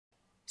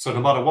So no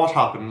matter what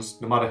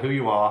happens, no matter who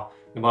you are,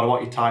 no matter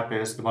what your type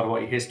is, no matter what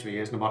your history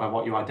is, no matter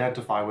what you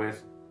identify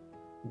with,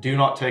 do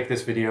not take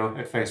this video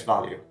at face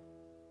value.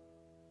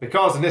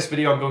 Because in this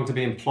video I'm going to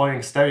be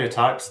employing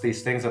stereotypes,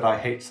 these things that I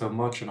hate so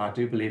much and I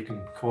do believe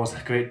can cause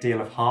a great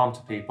deal of harm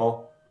to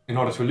people, in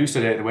order to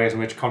elucidate the ways in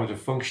which cognitive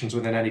functions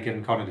within any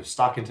given cognitive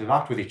stack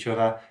interact with each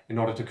other in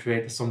order to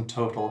create the sum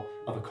total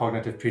of a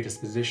cognitive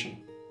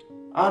predisposition.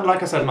 And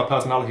like I said in my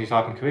personality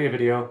type and career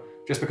video,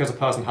 just because a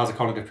person has a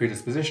cognitive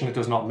predisposition, it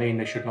does not mean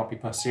they should not be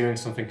pursuing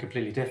something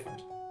completely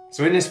different.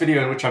 So in this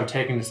video in which I'm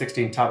taking the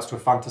 16 types to a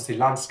fantasy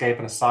landscape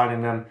and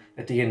assigning them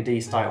a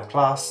D&D style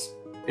class,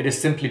 it is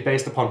simply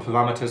based upon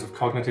parameters of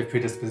cognitive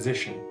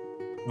predisposition,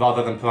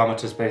 rather than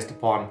parameters based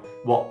upon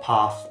what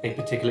path a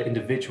particular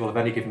individual of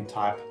any given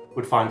type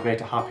would find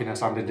greater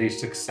happiness and indeed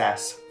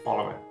success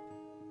following.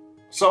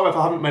 So if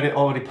I haven't made it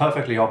already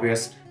perfectly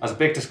obvious, as a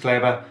big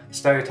disclaimer,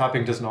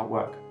 stereotyping does not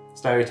work.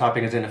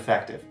 Stereotyping is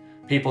ineffective.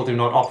 People do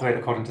not operate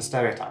according to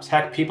stereotypes.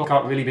 Heck, people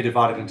can't really be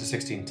divided into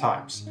 16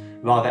 types.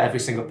 Rather, every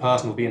single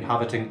person will be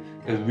inhabiting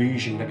a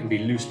region that can be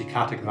loosely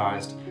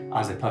categorized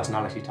as a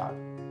personality type.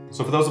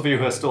 So for those of you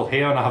who are still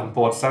here and I haven't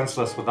bored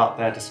senseless with that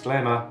there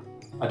disclaimer,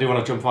 I do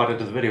want to jump right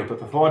into the video, but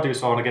before I do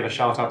so I want to give a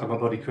shout out to my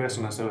buddy Chris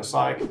on the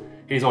Psych.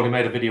 He's already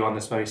made a video on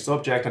this very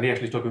subject and he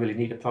actually took a really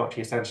neat approach.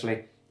 He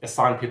essentially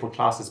assigned people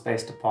classes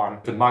based upon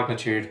the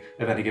magnitude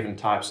of any given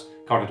type's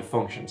cognitive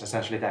functions,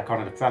 essentially their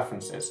cognitive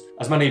preferences.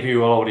 As many of you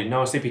will already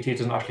know, CPT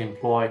doesn't actually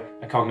employ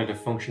a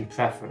cognitive function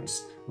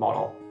preference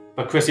model.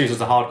 But Chris uses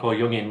a hardcore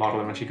Jungian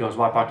model in which he goes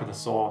right back to the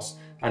source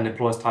and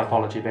employs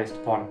typology based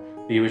upon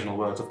the original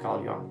words of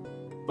Carl Jung.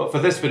 But for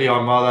this video,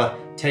 I'm rather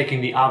taking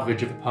the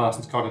average of a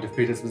person's cognitive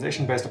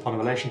predisposition based upon a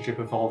relationship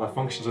of all their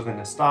functions within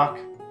a stack,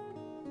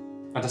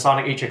 and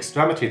assigning each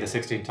extremity of the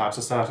 16 types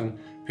a certain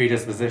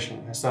predisposition,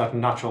 a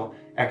certain natural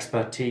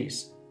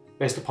expertise,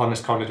 based upon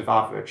this cognitive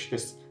average,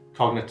 this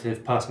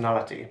cognitive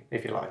personality,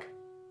 if you like.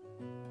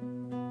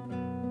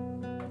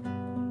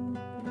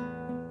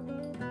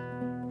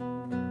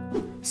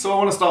 So I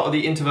want to start with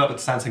the introverted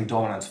sensing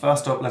dominance.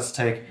 First up, let's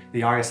take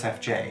the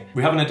ISFJ.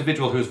 We have an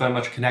individual who is very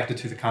much connected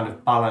to the kind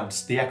of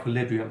balance, the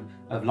equilibrium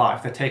of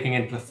life. They're taking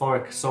in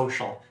plethoric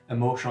social,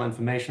 emotional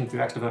information through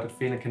extroverted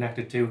feeling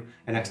connected to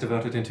an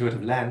extroverted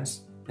intuitive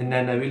lens, and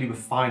then they're really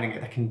refining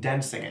it, they're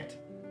condensing it.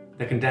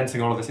 They're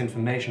condensing all of this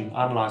information,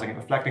 analysing it,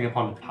 reflecting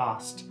upon the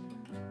past,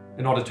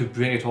 in order to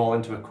bring it all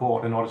into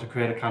accord, in order to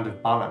create a kind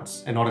of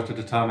balance, in order to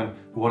determine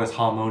what is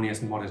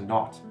harmonious and what is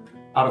not.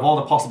 Out of all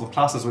the possible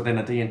classes within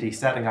a D&D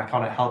setting, I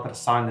cannot help but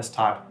assign this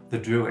type the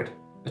Druid.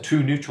 A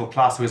true neutral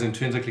class who is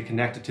intrinsically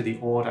connected to the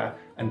order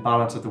and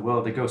balance of the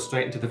world. They go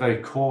straight into the very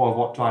core of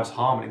what drives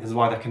harmony. This is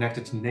why they're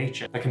connected to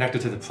nature. They're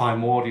connected to the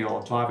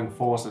primordial driving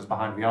forces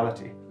behind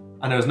reality.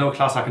 And there is no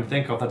class I can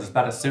think of that is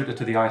better suited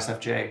to the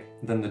ISFJ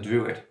than the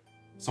Druid.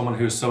 Someone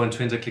who is so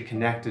intrinsically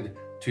connected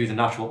to the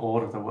natural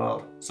order of the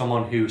world.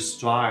 Someone who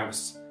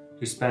strives,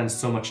 who spends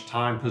so much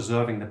time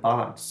preserving the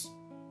balance.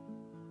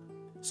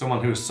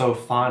 Someone who is so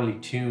finely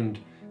tuned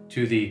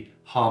to the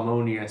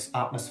harmonious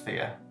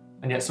atmosphere,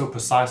 and yet so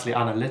precisely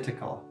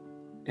analytical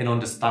in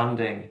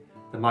understanding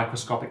the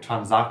microscopic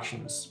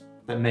transactions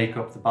that make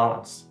up the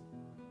balance.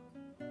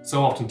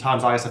 So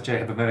oftentimes ISFJ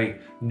have a very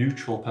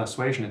neutral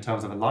persuasion in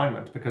terms of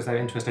alignment because they're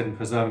interested in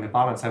preserving the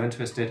balance, they're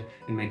interested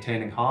in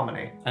maintaining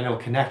harmony, and they'll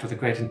connect with a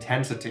great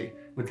intensity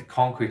with the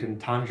concrete and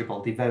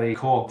tangible, the very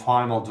core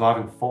primal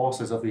driving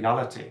forces of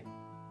reality.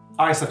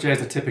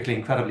 ISFJs are typically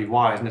incredibly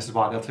wise, and this is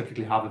why they'll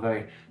typically have a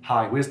very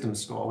high wisdom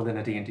score within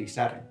a D&D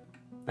setting.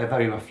 They're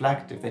very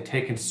reflective, they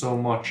take in so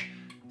much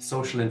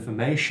social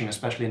information,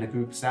 especially in a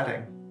group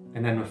setting,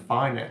 and then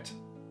refine it.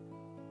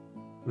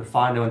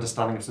 Refine their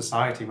understanding of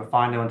society,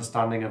 refine their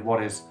understanding of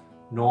what is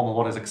normal,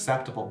 what is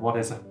acceptable, what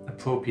is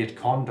appropriate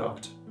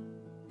conduct,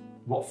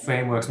 what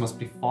frameworks must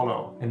be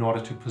followed in order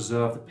to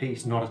preserve the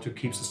peace, in order to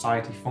keep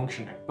society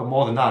functioning. But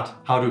more than that,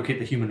 how do we keep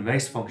the human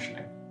race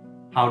functioning?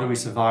 How do we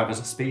survive as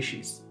a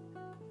species?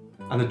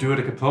 And the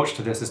Druidic approach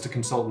to this is to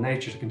consult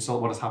nature, to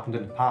consult what has happened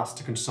in the past,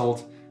 to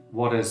consult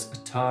what is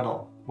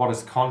eternal, what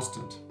is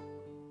constant.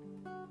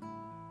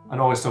 And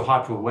always so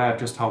hyper aware of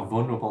just how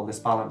vulnerable this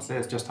balance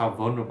is, just how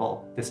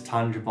vulnerable this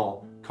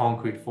tangible,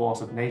 concrete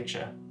force of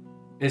nature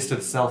is to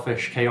the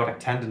selfish, chaotic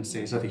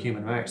tendencies of the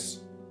human race.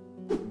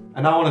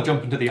 And now I want to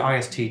jump into the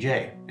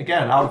ISTJ.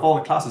 Again, out of all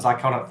the classes, I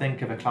cannot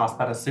think of a class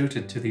better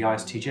suited to the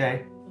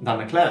ISTJ than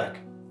the cleric.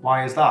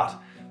 Why is that?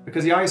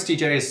 Because the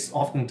ISTJ is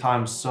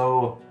oftentimes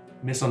so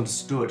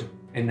misunderstood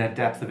in their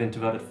depth of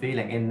introverted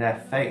feeling, in their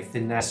faith,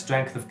 in their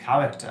strength of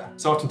character.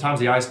 So oftentimes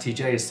the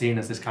ISTJ is seen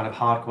as this kind of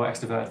hardcore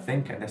extroverted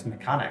thinker, this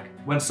mechanic,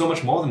 when so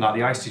much more than that, the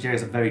ISTJ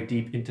is a very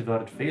deep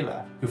introverted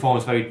feeler who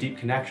forms very deep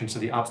connections to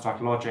the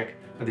abstract logic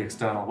of the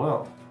external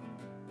world.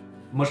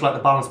 Much like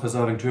the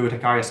balance-preserving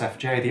Druidic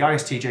ISFJ, the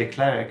ISTJ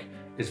cleric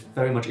is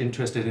very much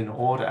interested in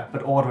order,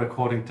 but order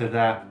according to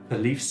their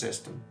belief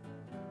system,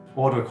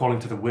 order according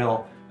to the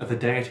will of the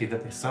deity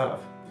that they serve.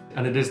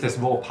 And it is this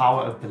raw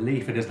power of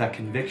belief, it is their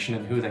conviction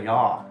in who they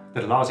are,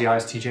 that allows the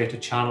ISTJ to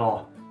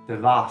channel the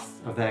wrath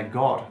of their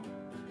god,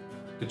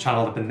 to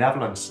channel the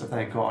benevolence of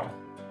their god,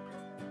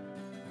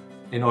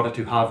 in order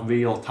to have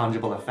real,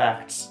 tangible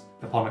effects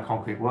upon a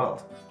concrete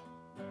world.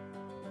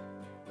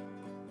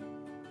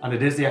 And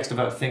it is the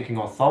extroverted thinking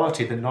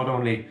authority that not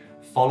only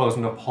follows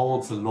and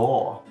upholds the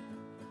law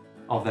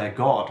of their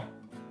God,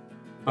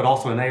 but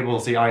also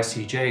enables the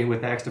ICJ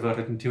with their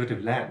extroverted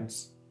intuitive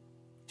lens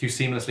to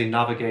seamlessly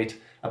navigate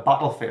a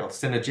battlefield,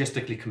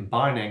 synergistically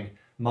combining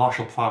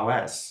martial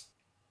prowess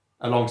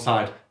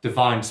alongside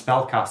divine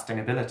spellcasting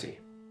ability.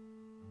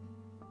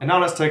 And now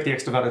let's take the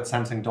extroverted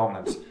sensing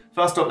dominance.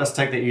 First up, let's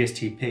take the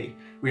ESTP.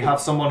 We have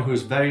someone who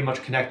is very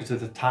much connected to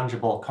the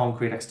tangible,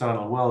 concrete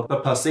external world,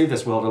 but perceive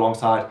this world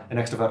alongside an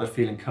extroverted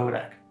feeling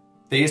codec.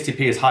 The ESTP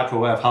is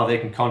hyper-aware of how they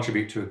can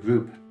contribute to a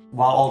group,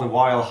 while all the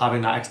while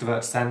having that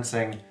extroverted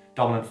sensing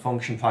dominant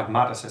function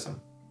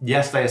pragmaticism.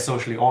 Yes, they are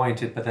socially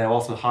oriented, but they're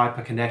also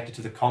hyper-connected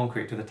to the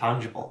concrete, to the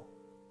tangible.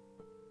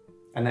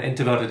 And the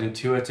introverted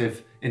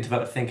intuitive,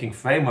 introverted thinking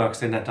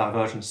frameworks in their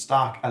divergent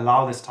stack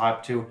allow this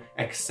type to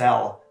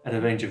excel at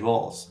a range of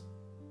roles,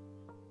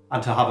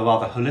 and to have a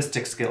rather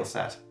holistic skill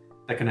set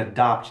that can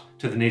adapt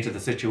to the needs of the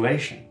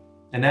situation.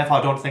 And therefore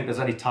I don't think there's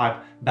any type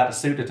better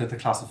suited to the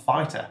class of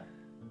fighter.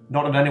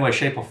 Not in any way,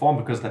 shape or form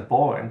because they're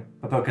boring,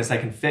 but because they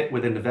can fit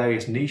within the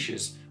various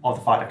niches of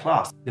the fighter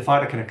class. The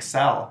fighter can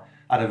excel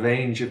at a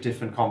range of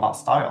different combat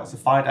styles. The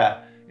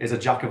fighter is a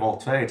jack of all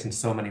trades in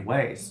so many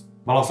ways,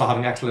 while also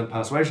having excellent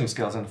persuasion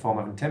skills in the form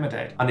of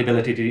intimidate, and the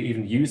ability to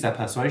even use their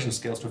persuasion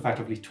skills to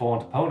effectively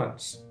taunt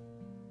opponents,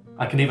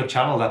 and can even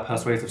channel their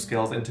persuasive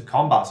skills into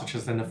combat, such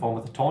as in the form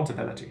of the taunt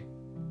ability.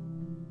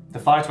 The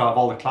fighter out of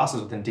all the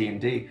classes within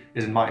D&D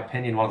is, in my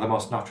opinion, one of the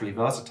most naturally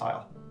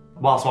versatile,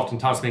 whilst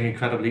oftentimes being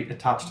incredibly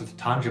attached to the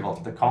tangible,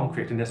 to the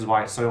concrete, and this is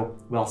why it so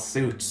well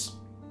suits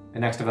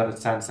an extroverted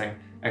sensing,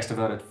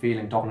 extroverted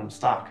feeling dominant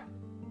stack.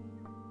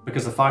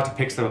 Because the fighter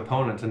picks their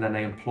opponent and then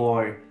they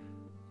employ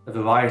a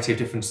variety of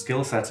different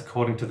skill sets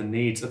according to the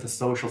needs of the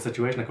social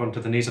situation, according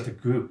to the needs of the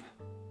group,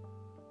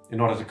 in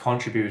order to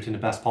contribute in the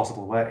best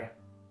possible way.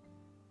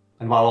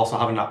 And while also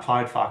having that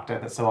pride factor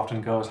that so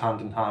often goes hand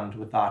in hand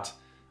with that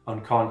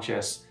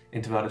unconscious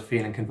introverted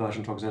feeling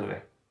conversion to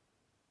auxiliary.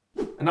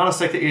 And now let's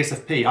take the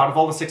ESFP. Out of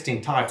all the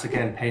 16 types,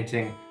 again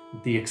painting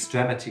the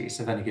extremities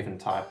of any given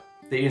type,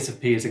 the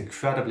ESFP is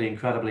incredibly,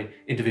 incredibly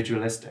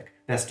individualistic.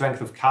 Their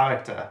strength of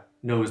character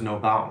knows no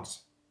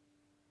bounds.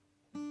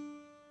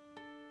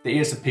 The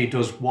ESFP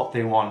does what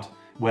they want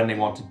when they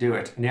want to do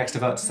it, and the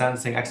extrovert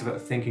sensing,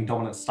 extrovert thinking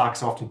dominant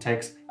stacks often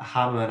takes a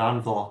hammer and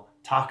anvil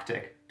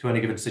tactic to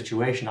any given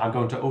situation. I'm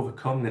going to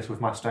overcome this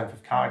with my strength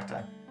of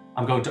character.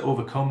 I'm going to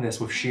overcome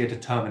this with sheer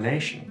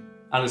determination.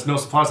 And it's no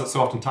surprise that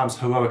so oftentimes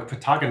heroic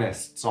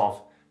protagonists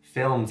of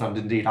films and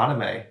indeed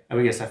anime are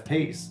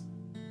ESFPs.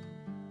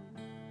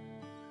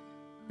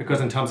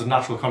 Because in terms of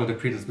natural cognitive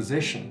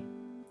predisposition,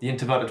 the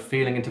introverted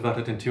feeling,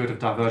 introverted intuitive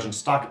divergent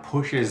stack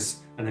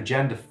pushes an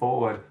agenda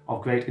forward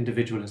of great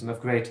individualism,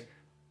 of great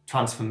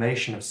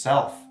transformation of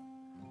self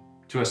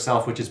to a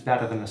self which is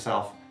better than the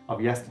self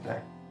of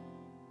yesterday.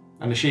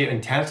 And the sheer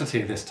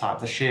intensity of this type,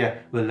 the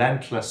sheer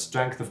relentless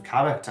strength of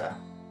character,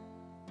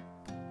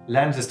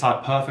 lends this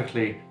type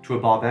perfectly to a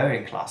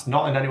barbarian class.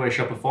 Not in any way,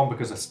 shape or form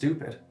because they're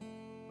stupid.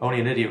 Only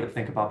an idiot would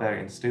think a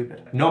barbarian is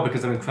stupid. No,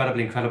 because they're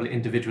incredibly, incredibly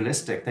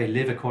individualistic. They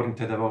live according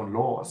to their own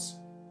laws,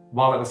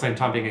 while at the same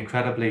time being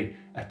incredibly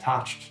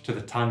attached to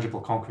the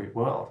tangible concrete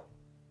world.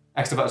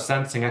 Extrovert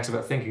sensing,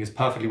 extrovert thinking is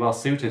perfectly well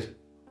suited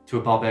to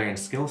a barbarian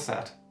skill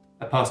set.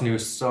 A person who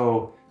is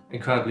so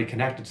incredibly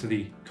connected to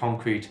the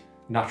concrete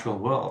natural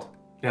world.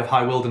 They have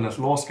high wilderness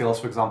law skills,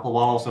 for example,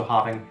 while also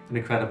having an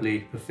incredibly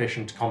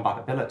proficient combat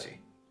ability.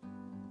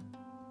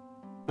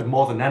 But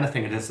more than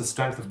anything, it is the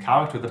strength of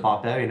character of the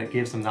barbarian that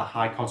gives them that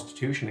high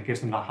constitution, that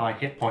gives them that high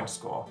hit point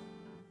score,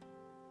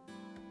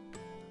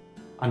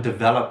 and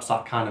develops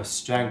that kind of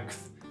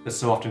strength that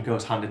so often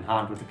goes hand in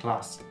hand with the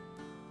class.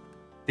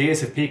 The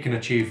ESFP can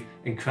achieve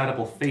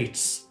incredible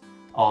feats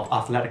of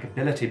athletic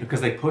ability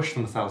because they push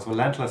themselves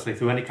relentlessly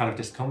through any kind of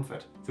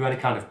discomfort, through any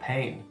kind of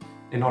pain,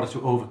 in order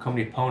to overcome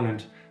the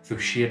opponent through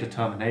sheer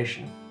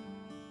determination.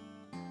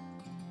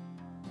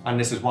 And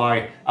this is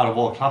why, out of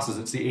all classes,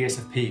 it's the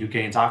ESFP who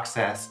gains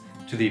access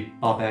to the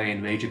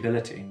barbarian rage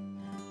ability,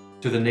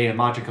 to the near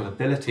magical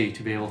ability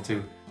to be able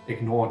to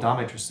ignore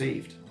damage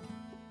received,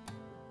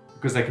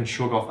 because they can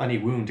shrug off any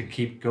wound and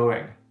keep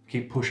going,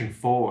 keep pushing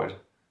forward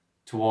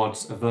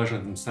towards a version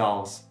of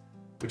themselves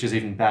which is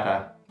even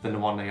better than the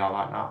one they are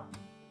right now.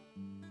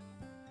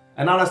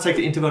 And now let's take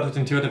the introverted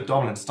intuitive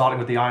dominance, starting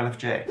with the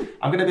INFJ.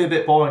 I'm going to be a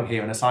bit boring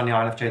here and assign the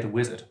INFJ the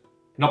wizard.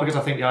 Not because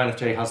I think the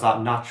INFJ has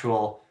that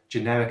natural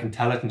generic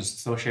intelligence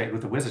associated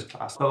with the wizard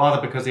class, but rather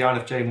because the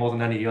INFJ, more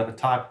than any other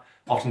type,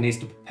 often needs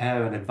to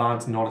prepare in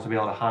advance in order to be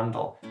able to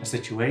handle a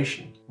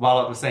situation,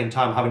 while at the same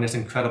time having this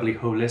incredibly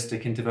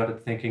holistic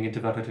introverted thinking,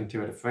 introverted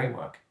intuitive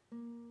framework.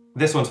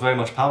 This one's very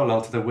much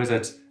parallel to the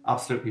wizard's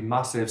absolutely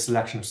massive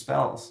selection of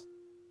spells,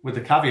 with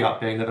the caveat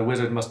being that a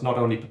wizard must not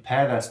only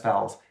prepare their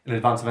spells in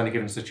advance of any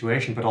given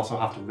situation, but also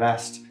have to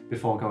rest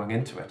before going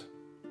into it.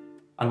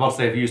 And once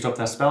they've used up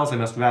their spells, they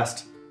must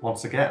rest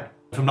once again.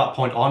 From that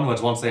point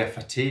onwards, once they are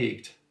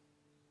fatigued,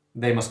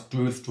 they must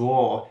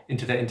withdraw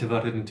into their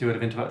introverted,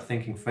 intuitive, introvert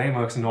thinking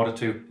frameworks in order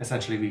to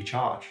essentially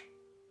recharge.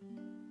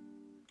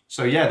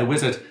 So yeah, the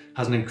wizard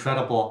has an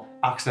incredible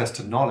access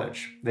to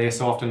knowledge. They are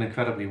so often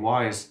incredibly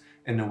wise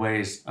in the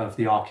ways of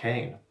the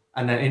arcane,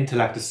 and their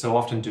intellect is so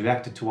often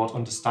directed towards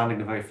understanding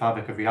the very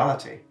fabric of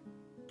reality.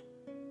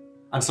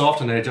 And so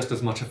often they're just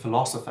as much a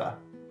philosopher,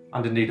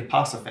 and indeed a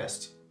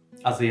pacifist,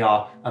 as they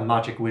are a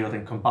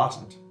magic-wielding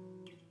combatant.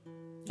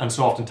 And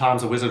so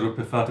oftentimes a wizard would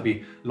prefer to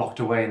be locked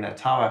away in their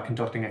tower,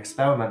 conducting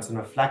experiments and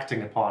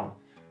reflecting upon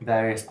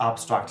various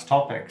abstract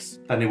topics,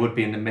 than they would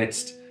be in the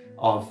midst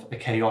of a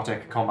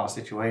chaotic combat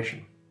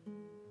situation.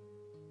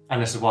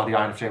 And this is why the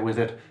INFJ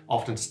wizard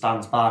often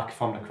stands back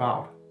from the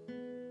crowd.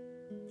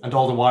 And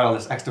all the while,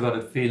 this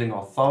extroverted feeling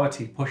of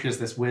authority pushes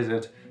this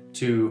wizard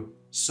to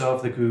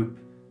serve the group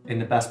in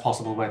the best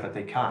possible way that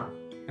they can,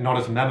 in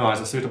order to memorize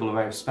a suitable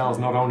array of spells,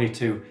 not only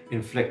to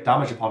inflict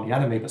damage upon the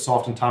enemy, but so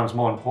oftentimes,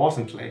 more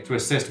importantly, to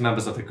assist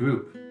members of the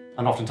group,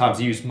 and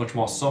oftentimes use much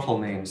more subtle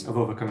means of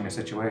overcoming a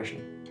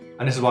situation.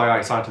 And this is why I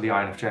assign to the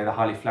INFJ the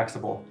highly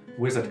flexible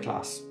wizard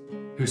class,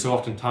 who so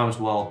oftentimes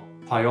will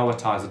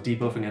prioritize the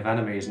debuffing of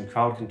enemies and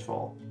crowd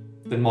control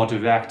than more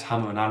direct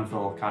hammer and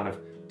anvil kind of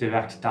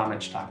direct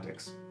damage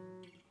tactics.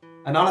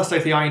 And now let's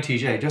take the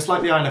INTJ. Just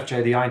like the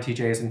INFJ, the INTJ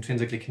is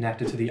intrinsically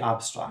connected to the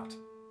abstract,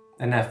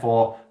 and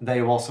therefore they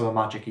are also a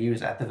magic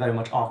user. They're very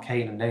much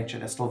arcane in nature.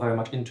 They're still very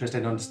much interested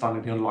in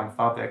understanding the underlying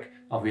fabric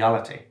of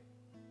reality.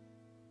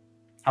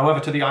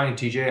 However, to the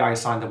INTJ, I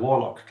assign the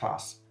warlock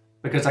class,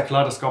 because their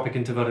kaleidoscopic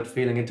introverted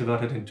feeling,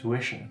 introverted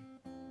intuition,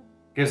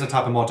 gives a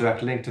type of more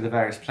direct link to the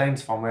various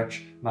planes from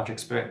which magic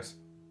springs.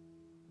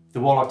 The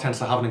warlock tends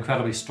to have an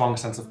incredibly strong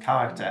sense of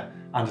character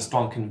and a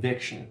strong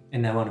conviction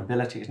in their own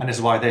abilities, and this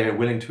is why they are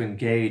willing to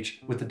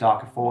engage with the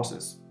darker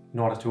forces in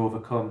order to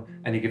overcome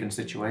any given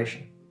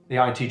situation. The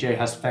INTJ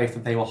has faith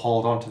that they will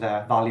hold on to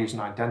their values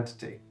and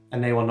identity,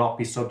 and they will not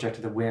be subject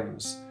to the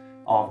whims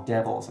of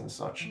devils and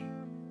such.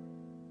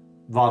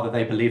 Rather,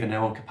 they believe in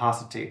their own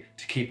capacity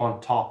to keep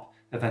on top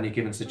of any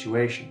given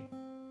situation,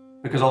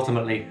 because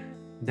ultimately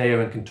they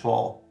are in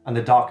control, and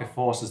the darker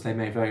forces they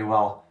may very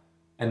well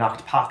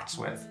enact pacts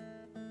with,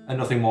 and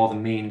nothing more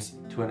than means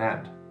to an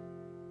end.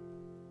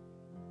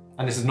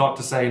 And this is not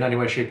to say in any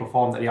way, shape or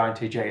form that the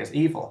INTJ is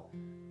evil,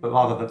 but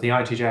rather that the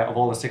INTJ of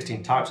all the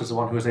 16 types is the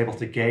one who is able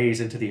to gaze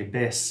into the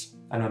abyss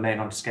and remain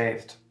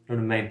unscathed, and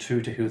remain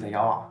true to who they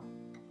are.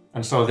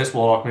 And so this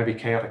warlock may be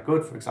chaotic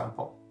good, for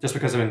example. Just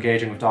because they're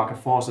engaging with darker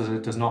forces,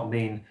 it does not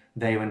mean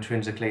they are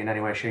intrinsically in any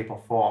way, shape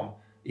or form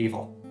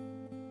evil.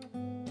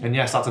 And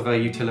yes, that's a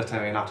very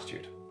utilitarian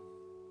attitude.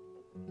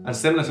 And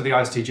similar to the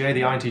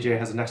INTJ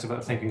has an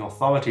extrovert thinking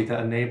authority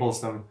that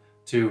enables them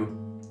to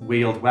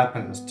wield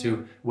weapons,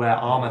 to wear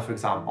armor, for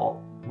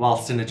example, while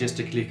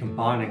synergistically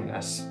combining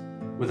this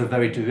with a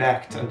very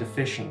direct and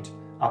efficient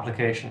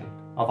application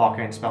of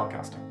arcane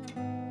spellcasting.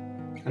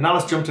 And now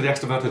let's jump to the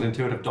extroverted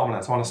intuitive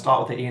dominance. I want to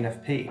start with the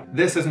ENFP.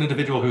 This is an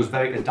individual who's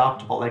very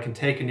adaptable. They can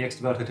take in the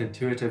extroverted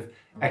intuitive,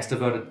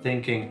 extroverted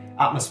thinking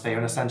atmosphere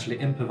and essentially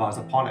improvise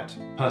upon it,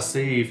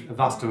 perceive a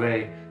vast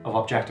array of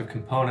objective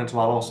components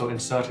while also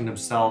inserting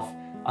themselves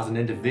as an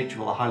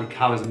individual, a highly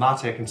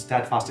charismatic and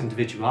steadfast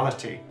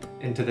individuality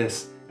into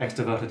this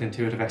extroverted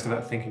intuitive,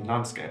 extroverted thinking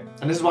landscape.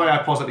 And this is why I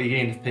posit the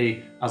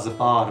ENFP as the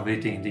bard of a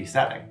D&D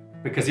setting.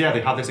 Because yeah,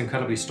 they have this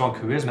incredibly strong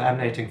charisma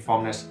emanating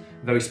from this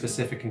very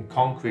specific and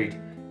concrete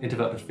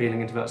introverted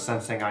feeling, introverted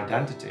sensing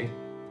identity.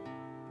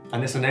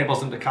 And this enables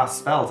them to cast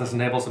spells, this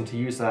enables them to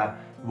use their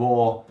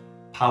raw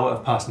power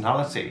of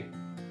personality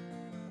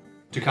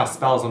to cast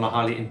spells on a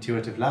highly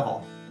intuitive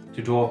level,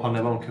 to draw upon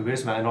their own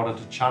charisma in order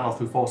to channel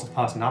through force of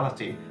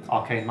personality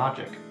arcane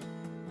magic.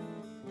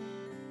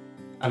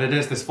 And it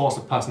is this force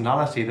of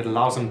personality that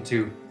allows them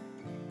to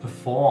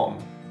perform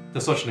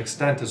to such an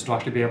extent as to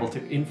actually be able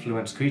to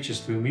influence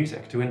creatures through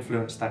music, to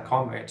influence their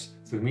comrades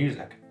through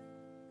music.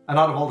 And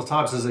out of all the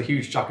types, there's a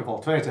huge jack of all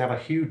trades. They have a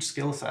huge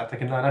skill set. They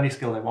can learn any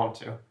skill they want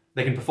to.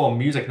 They can perform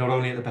music not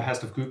only at the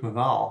behest of group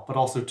morale, but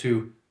also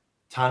to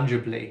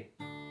tangibly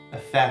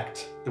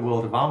affect the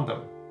world around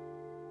them,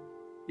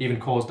 even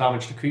cause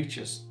damage to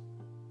creatures,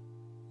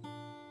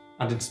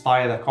 and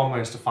inspire their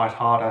comrades to fight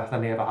harder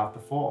than they ever have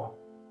before.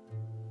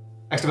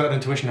 Extroverted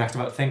intuition and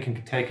extroverted thinking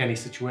can take any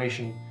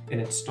situation in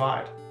its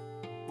stride.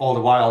 All the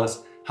while,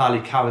 this highly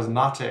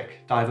charismatic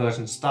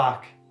divergent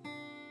stack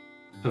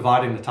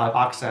providing the type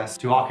access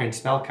to arcane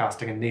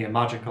spellcasting and near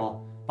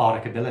magical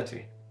bardic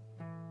ability.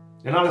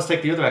 And now let's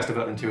take the other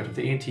extroverted intuitive,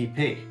 the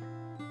ENTP.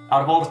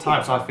 Out of all the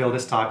types, I feel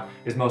this type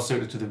is most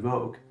suited to the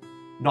rogue.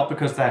 Not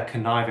because they're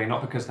conniving,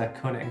 not because they're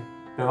cunning,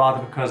 but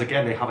rather because,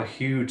 again, they have a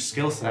huge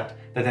skill set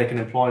that they can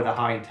employ their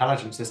high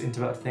intelligence, this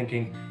introverted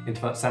thinking,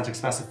 introverted sensing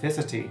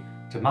specificity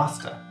to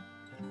master.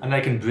 And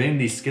they can bring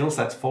these skill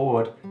sets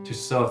forward to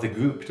serve the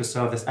group, to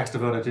serve this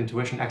extroverted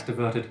intuition,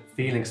 extroverted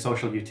feeling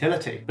social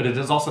utility. But it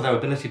is also their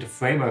ability to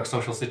framework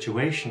social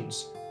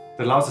situations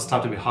that allows this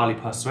type to be highly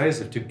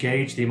persuasive, to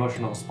gauge the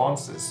emotional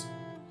responses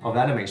of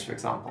enemies, for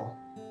example.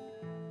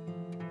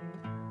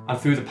 And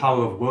through the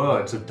power of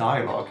words, of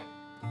dialogue,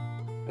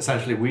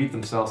 essentially weave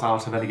themselves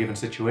out of any given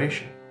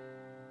situation.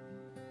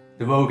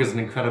 The rogue is an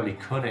incredibly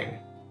cunning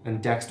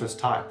and dexterous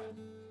type,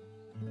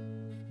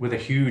 with a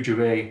huge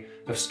array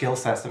of skill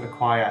sets that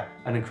require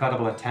an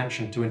incredible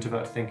attention to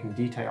introverted thinking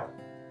detail.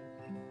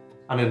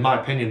 And in my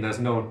opinion, there's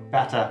no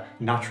better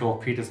natural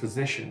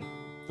predisposition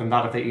than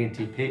that of the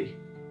ENTP,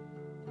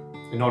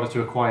 in order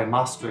to acquire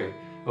mastery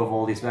over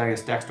all these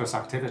various dexterous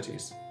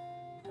activities,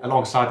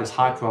 alongside this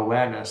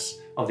hyper-awareness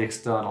of the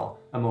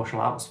external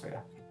emotional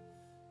atmosphere.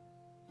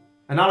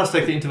 And now let's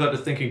take the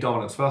introverted thinking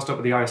dominance, first up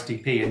with the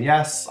ISTP, and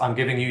yes, I'm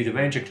giving you the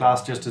Ranger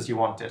class just as you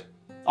wanted.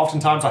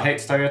 Oftentimes I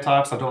hate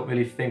stereotypes. I don't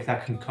really think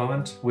they're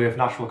concurrent with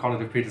natural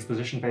cognitive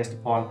predisposition based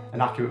upon an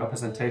accurate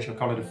representation of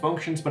cognitive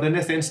functions, but in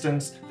this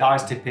instance, the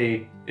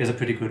ISTP is a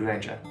pretty good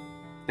Ranger.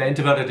 The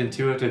introverted,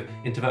 intuitive,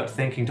 introverted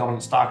thinking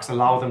dominant stacks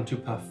allow them to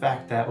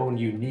perfect their own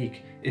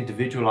unique,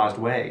 individualized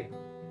way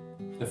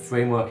of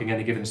frameworking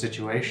any given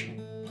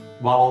situation,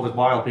 while all the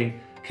while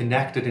being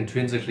connected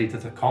intrinsically to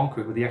the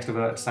concrete with the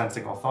extroverted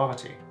sensing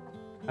authority.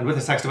 And with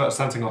this extroverted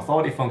sensing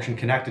authority function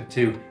connected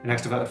to an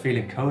extroverted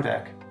feeling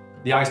codec,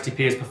 the ISTP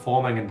is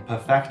performing and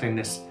perfecting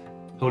this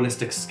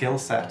holistic skill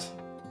set,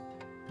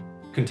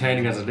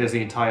 containing as it is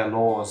the entire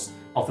laws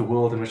of the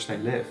world in which they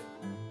live,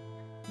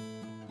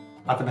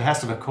 at the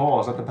behest of a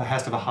cause, at the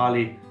behest of a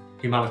highly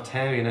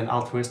humanitarian and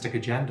altruistic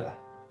agenda.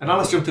 And now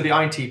let's jump to the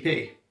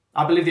INTP.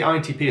 I believe the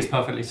INTP is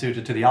perfectly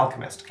suited to the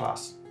alchemist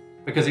class,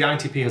 because the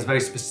INTP has very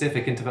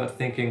specific introverted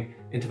thinking,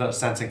 introverted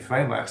sensing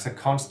frameworks. They're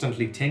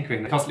constantly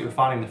tinkering, they're constantly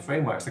refining the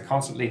frameworks, they're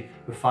constantly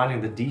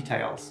refining the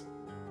details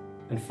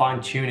and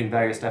fine-tuning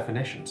various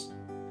definitions.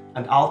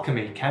 And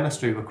alchemy,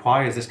 chemistry,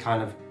 requires this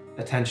kind of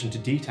attention to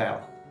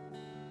detail.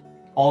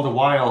 All the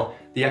while,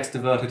 the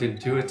extroverted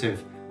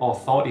intuitive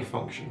authority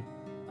function,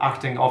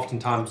 acting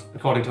oftentimes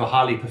according to a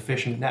highly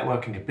proficient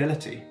networking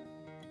ability,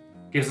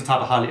 gives the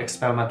type of highly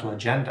experimental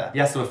agenda.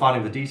 Yes, they're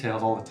refining the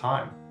details all the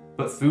time,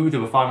 but through the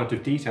refinement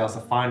of details,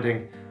 they're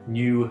finding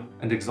new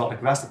and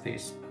exotic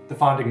recipes. They're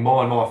finding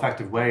more and more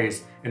effective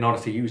ways in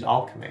order to use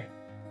alchemy,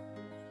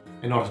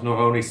 in order to not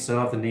only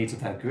serve the needs of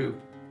their group,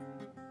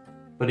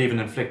 but even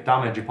inflict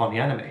damage upon the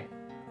enemy.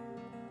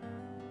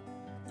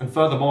 And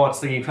furthermore, it's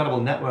the incredible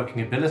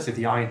networking ability of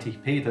the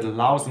INTP that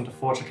allows them to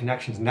forge the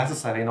connections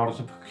necessary in order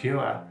to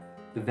procure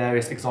the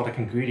various exotic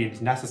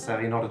ingredients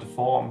necessary in order to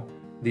form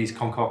these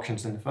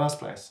concoctions in the first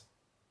place.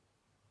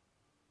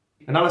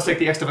 And now let's take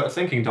the extroverted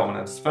thinking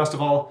dominance. First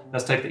of all,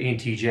 let's take the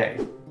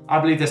ENTJ. I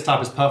believe this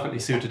type is perfectly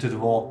suited to the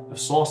role of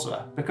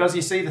sorcerer, because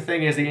you see, the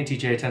thing is, the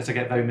ENTJ tends to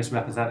get very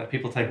misrepresented.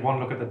 People take one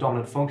look at the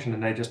dominant function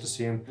and they just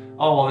assume,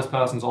 oh, well, this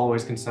person's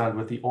always concerned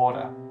with the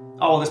order.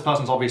 Oh, well, this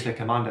person's obviously a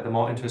commander. They're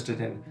more interested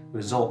in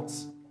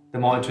results.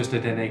 They're more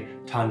interested in a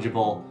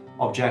tangible,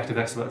 objective,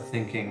 extroverted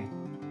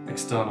thinking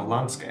external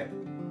landscape.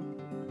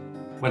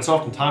 When so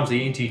oftentimes the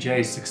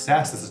ENTJ's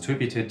success is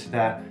attributed to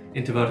their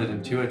introverted,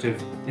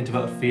 intuitive,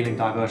 introverted feeling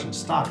divergent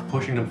stack,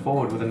 pushing them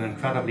forward with an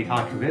incredibly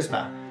high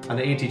charisma. And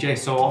the ENTJ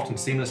so often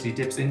seamlessly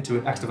dips into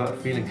an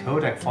extroverted feeling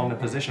codec from the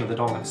position of the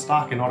dominant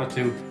stack in order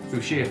to,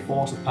 through sheer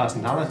force of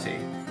personality,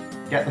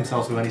 get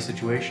themselves through any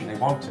situation they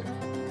want to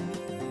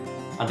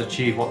and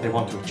achieve what they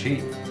want to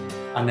achieve.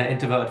 And their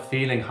introverted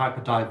feeling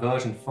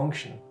hyperdivergent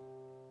function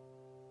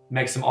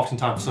makes them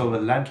oftentimes so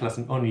relentless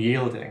and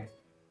unyielding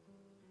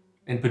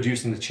in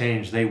producing the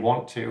change they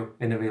want to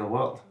in the real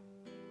world.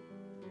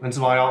 And this is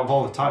why out of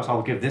all the types, I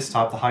will give this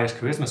type the highest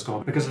charisma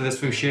score, because it is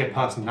through sheer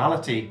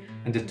personality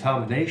and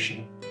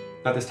determination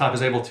that this type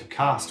is able to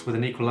cast with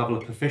an equal level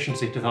of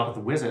proficiency to that of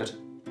the wizard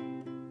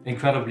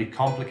incredibly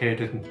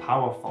complicated and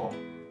powerful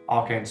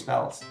arcane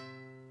spells.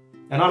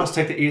 And now let's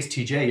take the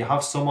ESTJ. You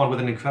have someone with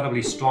an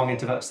incredibly strong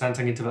introverted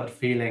sensing, introverted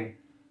feeling,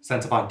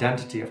 sense of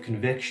identity, of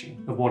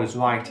conviction, of what is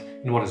right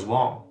and what is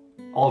wrong,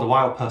 all the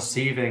while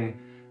perceiving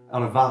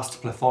on a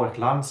vast plethoric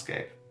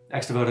landscape,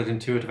 extroverted,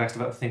 intuitive,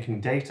 extroverted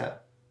thinking data.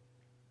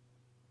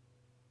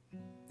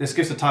 This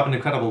gives the type an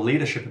incredible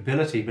leadership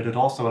ability, but it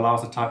also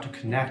allows the type to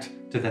connect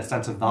to their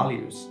sense of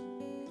values.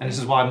 And this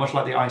is why, much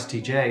like the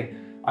ISTJ,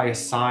 I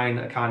assign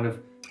a kind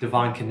of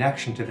divine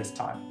connection to this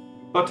type.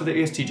 But to the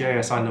ESTJ, I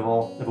assign the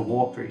role of a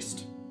war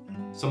priest,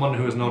 someone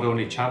who is not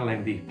only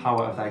channeling the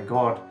power of their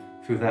god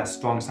through their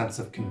strong sense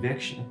of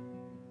conviction,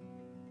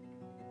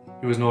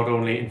 who is not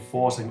only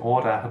enforcing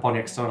order upon the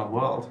external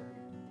world,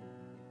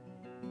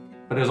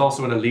 but is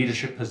also in a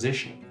leadership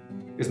position,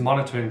 is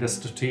monitoring this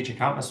strategic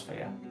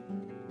atmosphere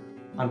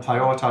and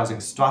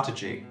prioritizing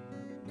strategy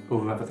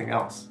over everything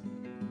else.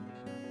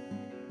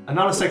 And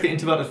now let's take the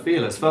introverted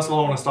feelers. First of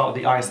all, I want to start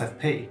with the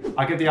ISFP.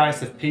 I give the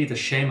ISFP the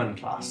shaman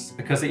class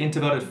because the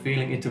introverted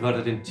feeling,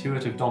 introverted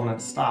intuitive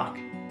dominant stack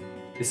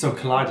is so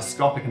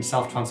kaleidoscopic and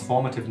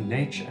self-transformative in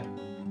nature.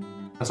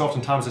 And so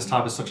oftentimes this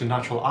type is such a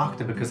natural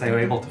actor because they are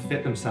able to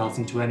fit themselves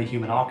into any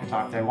human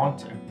archetype they want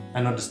to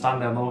and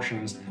understand their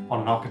emotions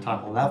on an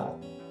archetypal level.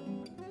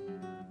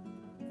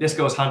 This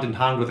goes hand in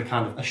hand with a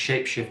kind of a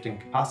shape-shifting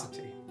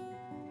capacity.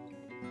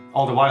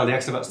 All the while, the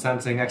extrovert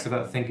sensing,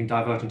 extrovert thinking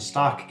divergent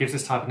stack gives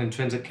this type an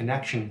intrinsic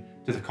connection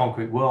to the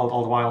concrete world,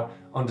 all the while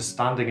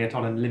understanding it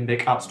on a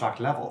limbic abstract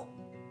level.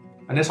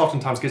 And this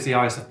oftentimes gives the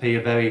ISFP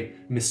a very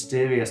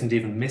mysterious and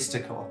even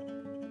mystical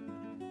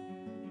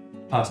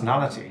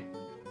personality.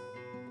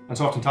 And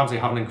so oftentimes they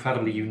have an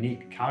incredibly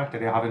unique character,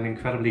 they have an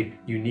incredibly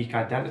unique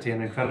identity,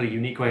 an incredibly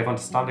unique way of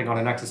understanding on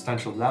an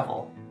existential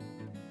level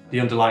the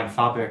underlying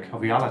fabric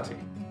of reality.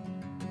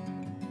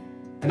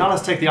 And now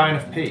let's take the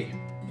INFP.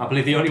 I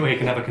believe the only way you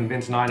can ever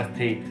convince an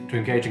INFP to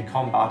engage in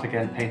combat,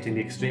 again painting the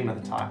extreme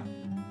of the type,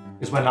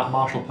 is when that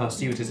martial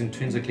pursuit is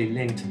intrinsically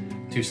linked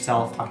to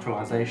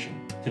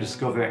self-actualization, to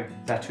discovering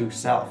their true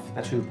self,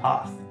 their true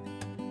path.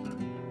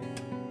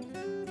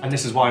 And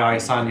this is why I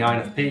assign the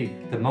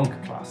INFP the monk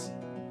class,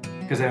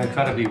 because they're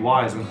incredibly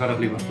wise,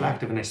 incredibly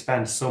reflective, and they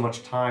spend so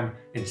much time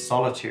in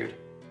solitude,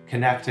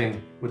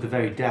 connecting with the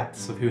very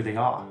depths of who they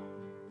are.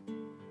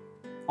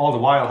 All the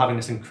while having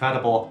this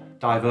incredible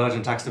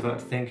divergent extroverted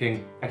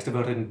thinking,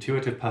 extroverted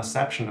intuitive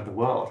perception of the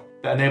world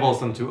that enables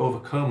them to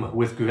overcome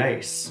with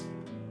grace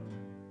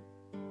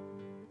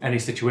any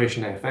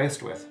situation they are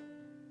faced with,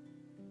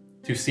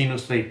 to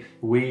seamlessly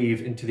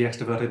weave into the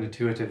extroverted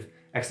intuitive,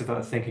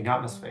 extroverted thinking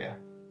atmosphere,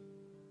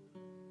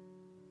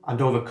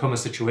 and overcome a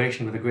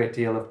situation with a great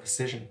deal of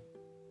precision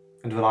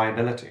and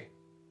reliability.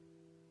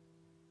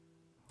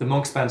 The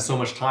monks spend so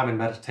much time in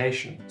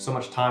meditation, so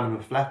much time in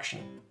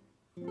reflection,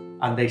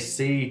 and they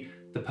see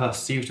the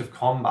pursuit of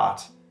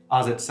combat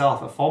as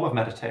itself a form of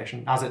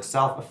meditation, as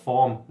itself a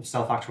form of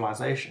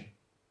self-actualization.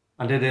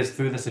 And it is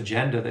through this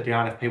agenda that the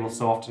INFP will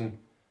so often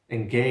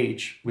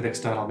engage with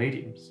external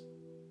mediums.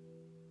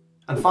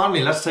 And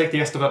finally, let's take the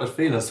extroverted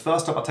feelers.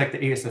 First up, I'll take the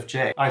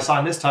ESFJ. I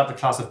assign this type the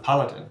class of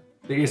paladin.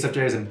 The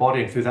ESFJ is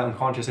embodying through their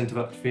unconscious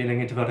introverted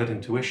feeling, introverted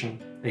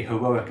intuition, a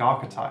heroic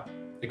archetype,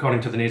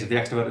 according to the needs of the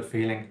extroverted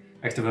feeling,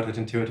 extroverted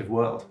intuitive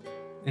world.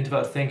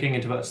 Introverted thinking,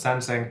 introverted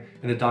sensing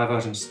in a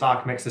divergent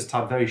stack makes this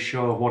type very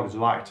sure of what is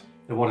right,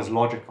 of what is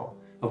logical,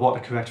 of what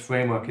the correct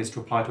framework is to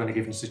apply to any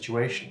given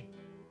situation.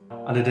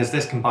 And it is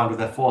this combined with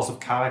their force of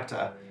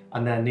character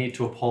and their need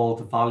to uphold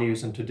the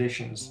values and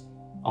traditions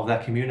of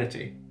their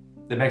community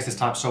that makes this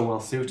type so well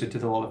suited to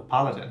the role of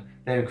paladin.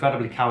 They're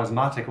incredibly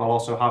charismatic while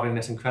also having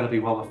this incredibly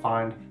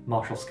well-refined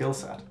martial skill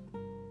set.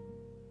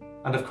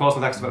 And of course,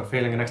 with extrovert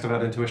feeling and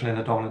extrovert intuition in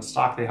a dominant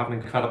stack, they have an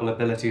incredible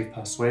ability of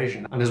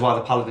persuasion, and is why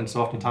the paladin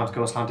so oftentimes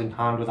goes hand in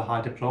hand with a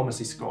high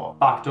diplomacy score,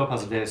 backed up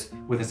as it is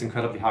with this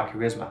incredibly high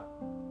charisma.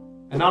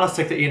 And now let's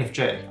take the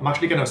ENFJ. I'm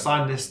actually going to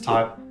assign this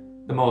type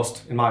the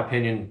most, in my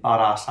opinion,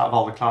 badass out of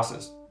all the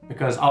classes,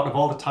 because out of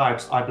all the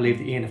types, I believe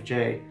the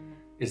ENFJ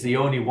is the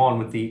only one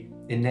with the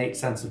innate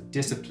sense of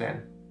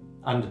discipline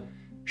and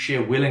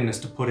sheer willingness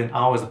to put in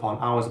hours upon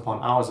hours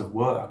upon hours of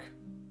work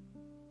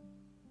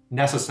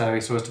necessary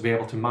so as to be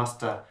able to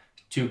master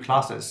two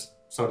classes,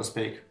 so to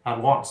speak,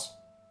 at once.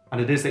 And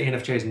it is the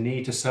ENFJ's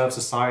need to serve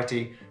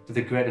society to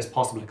the greatest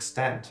possible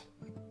extent,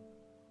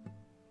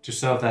 to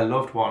serve their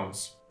loved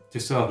ones, to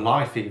serve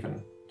life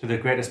even, to the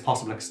greatest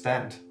possible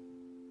extent,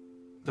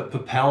 that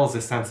propels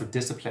this sense of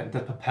discipline,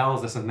 that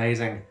propels this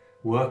amazing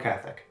work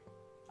ethic.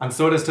 And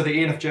so it is to the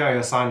ENFJ I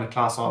assign the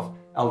class of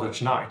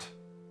Eldritch Knight,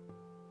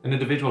 an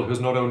individual who is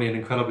not only an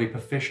incredibly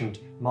proficient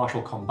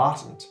martial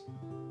combatant,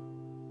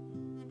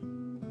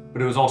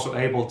 but who is also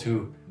able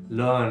to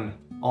learn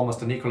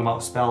almost an equal amount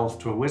of spells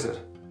to a wizard,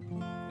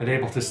 and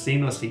able to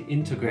seamlessly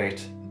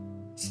integrate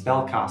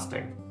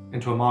spellcasting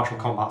into a martial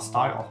combat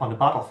style on the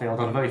battlefield,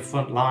 on the very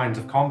front lines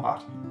of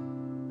combat.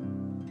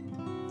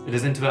 It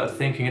is introverted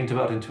thinking,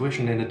 introverted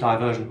intuition in a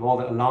divergent role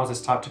that allows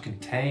this type to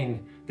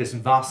contain this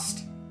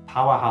vast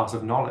powerhouse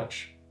of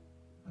knowledge,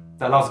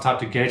 that allows the type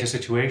to gauge a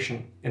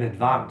situation in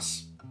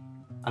advance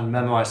and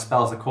memorize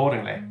spells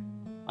accordingly,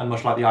 and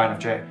much like the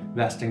INFJ,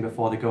 resting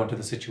before they go into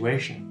the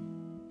situation,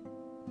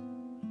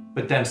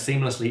 but then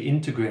seamlessly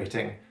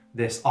integrating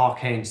this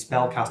arcane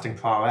spellcasting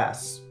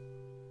prowess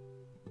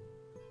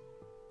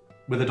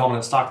with a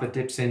dominant stack that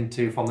dips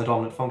into from the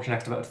dominant function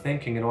extroverted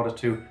thinking in order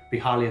to be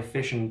highly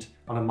efficient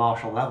on a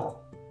martial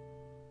level.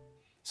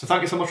 So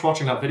thank you so much for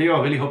watching that video.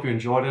 I really hope you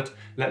enjoyed it.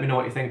 Let me know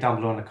what you think down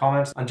below in the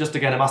comments. And just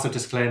again, a massive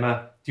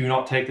disclaimer, do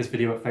not take this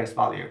video at face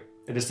value.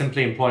 It is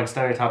simply employing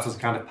stereotypes as a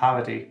kind of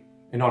parody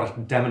in order to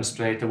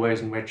demonstrate the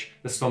ways in which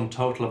the sum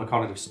total of a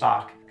cognitive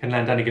stack can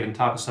lend any given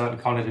type a certain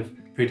cognitive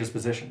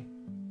predisposition.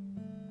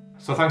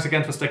 So thanks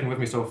again for sticking with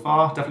me so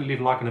far. Definitely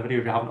leave a like on the video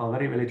if you haven't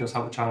already. It really does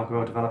help the channel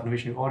grow, develop and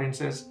reach new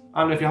audiences.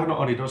 And if you haven't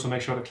already done so,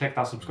 make sure to click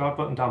that subscribe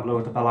button down below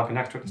with the bell icon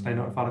next to it to stay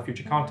notified of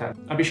future content.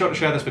 And be sure to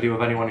share this video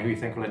with anyone who you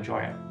think will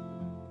enjoy it.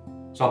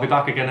 So I'll be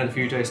back again in a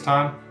few days'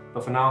 time,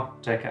 but for now,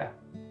 take care.